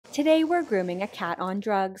Today we're grooming a cat on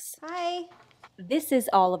drugs. Hi. This is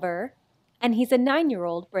Oliver, and he's a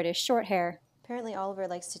 9-year-old British Shorthair. Apparently Oliver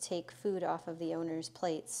likes to take food off of the owner's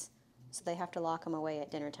plates, so they have to lock him away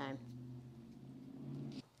at dinner time.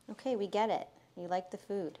 Okay, we get it. You like the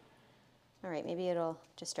food. All right, maybe it'll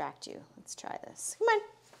distract you. Let's try this. Come on.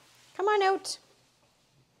 Come on out.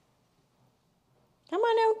 Come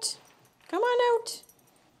on out. Come on out.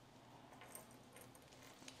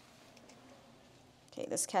 Okay,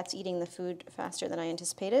 this cat's eating the food faster than I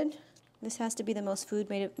anticipated. This has to be the most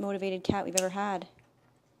food-motivated cat we've ever had.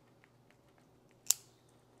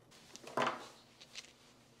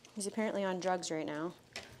 He's apparently on drugs right now.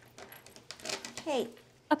 Hey.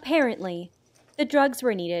 Apparently, the drugs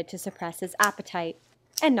were needed to suppress his appetite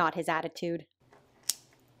and not his attitude.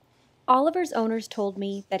 Oliver's owners told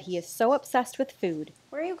me that he is so obsessed with food.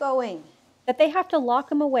 Where are you going? That they have to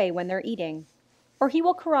lock him away when they're eating, or he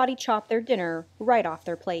will karate chop their dinner right off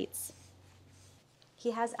their plates.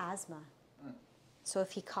 He has asthma, so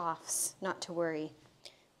if he coughs, not to worry.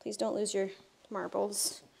 Please don't lose your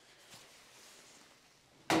marbles.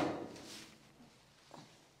 Good,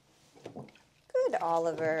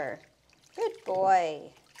 Oliver. Good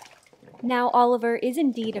boy. Now Oliver is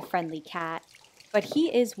indeed a friendly cat, but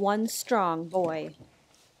he is one strong boy.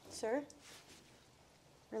 Sir,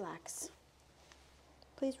 relax.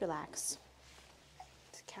 Please relax.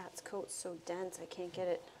 This cat's coat's so dense I can't get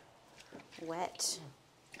it wet.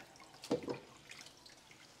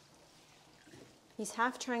 He's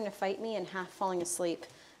half trying to fight me and half falling asleep.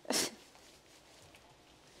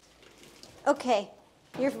 Okay,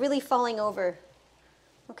 you're really falling over.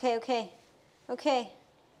 Okay, okay, okay,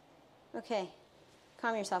 okay.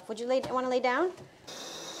 Calm yourself. Would you want to lay down?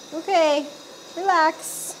 Okay,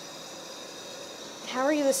 relax. How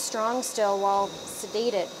are you this strong still while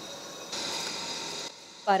sedated?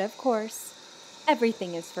 But of course,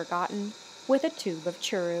 everything is forgotten with a tube of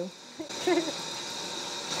churro.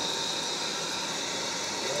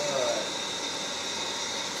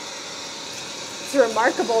 It's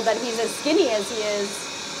remarkable that he's as skinny as he is.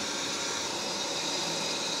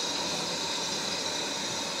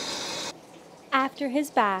 After his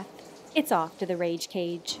bath, it's off to the rage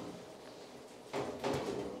cage.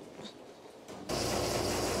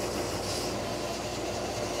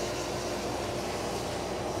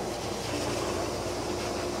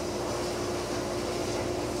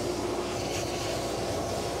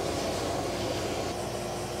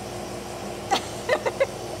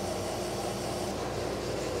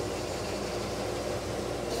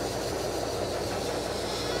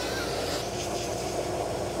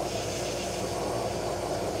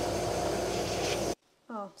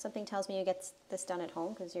 Oh, something tells me you get this done at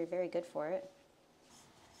home because you're very good for it.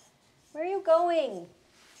 Where are you going?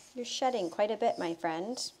 You're shedding quite a bit, my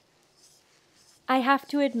friend. I have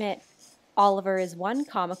to admit, Oliver is one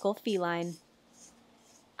comical feline.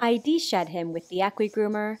 I de-shed him with the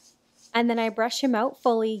equi-groomer, and then I brush him out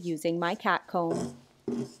fully using my cat comb.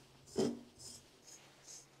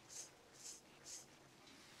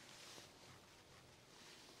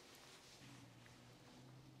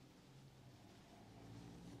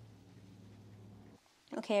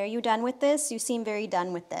 Okay, are you done with this? You seem very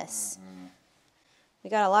done with this. We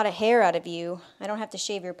got a lot of hair out of you. I don't have to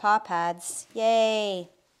shave your paw pads. Yay!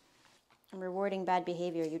 I'm rewarding bad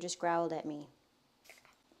behavior. You just growled at me.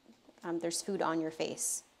 There's food on your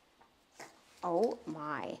face. Oh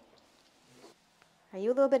my. Are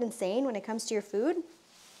you a little bit insane when it comes to your food?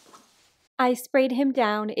 I sprayed him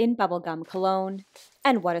down in bubblegum cologne,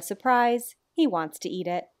 and what a surprise, he wants to eat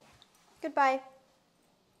it. Goodbye.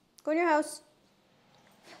 Go in your house.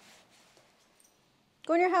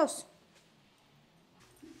 Go in your house.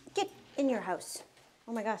 Get in your house.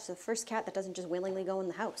 Oh my gosh, the first cat that doesn't just willingly go in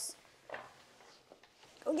the house.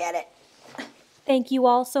 Go get it. Thank you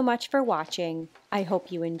all so much for watching. I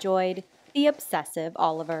hope you enjoyed The Obsessive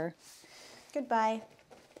Oliver. Goodbye.